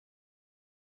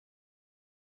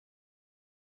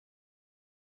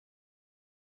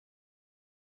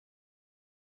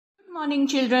Morning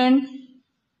children,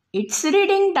 it's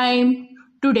reading time.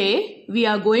 Today we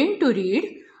are going to read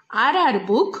RR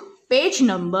book page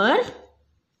number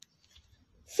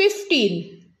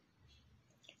 15.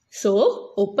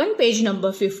 So open page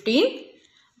number 15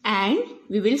 and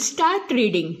we will start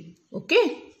reading.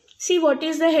 Okay, see what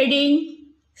is the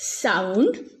heading?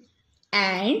 Sound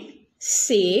and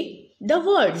say the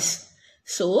words.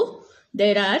 So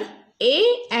there are A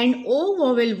and O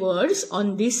vowel words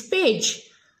on this page.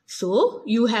 So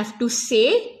you have to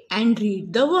say and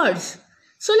read the words.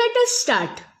 So let us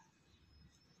start.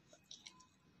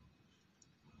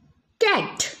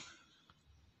 Cat,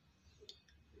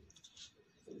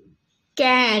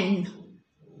 can,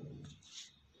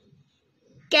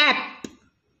 cap,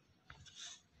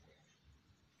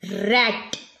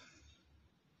 rat,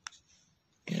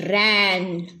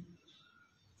 ran,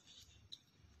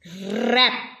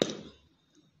 rap,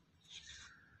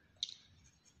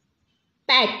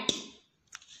 pat,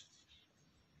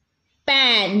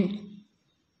 pan,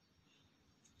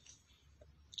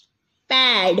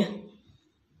 pad,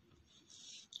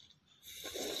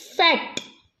 fat,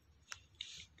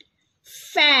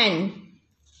 fan,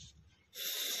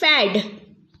 fad,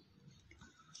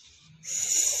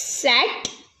 sat,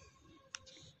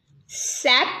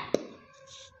 sap,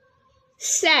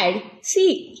 sad.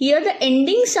 See, here the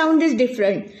ending sound is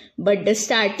different, but the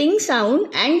starting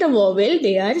sound and the vowel,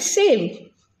 they are same.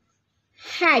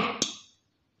 Hat,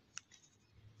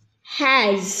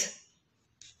 has,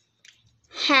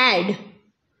 had.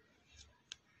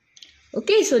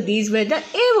 Okay, so these were the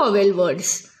A vowel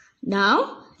words.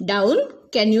 Now, down,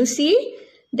 can you see?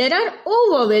 There are O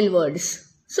vowel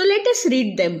words. So, let us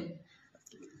read them.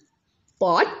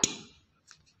 Pot,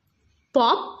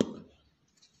 pop,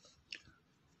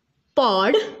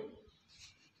 pod,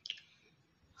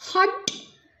 hot,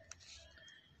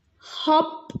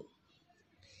 hop,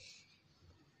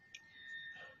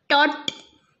 tot,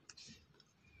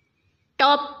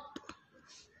 top,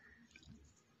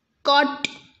 cot,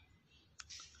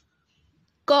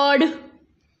 cord,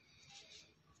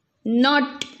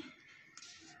 knot,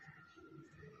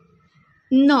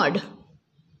 nod.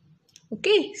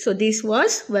 Okay, so this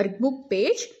was workbook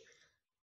page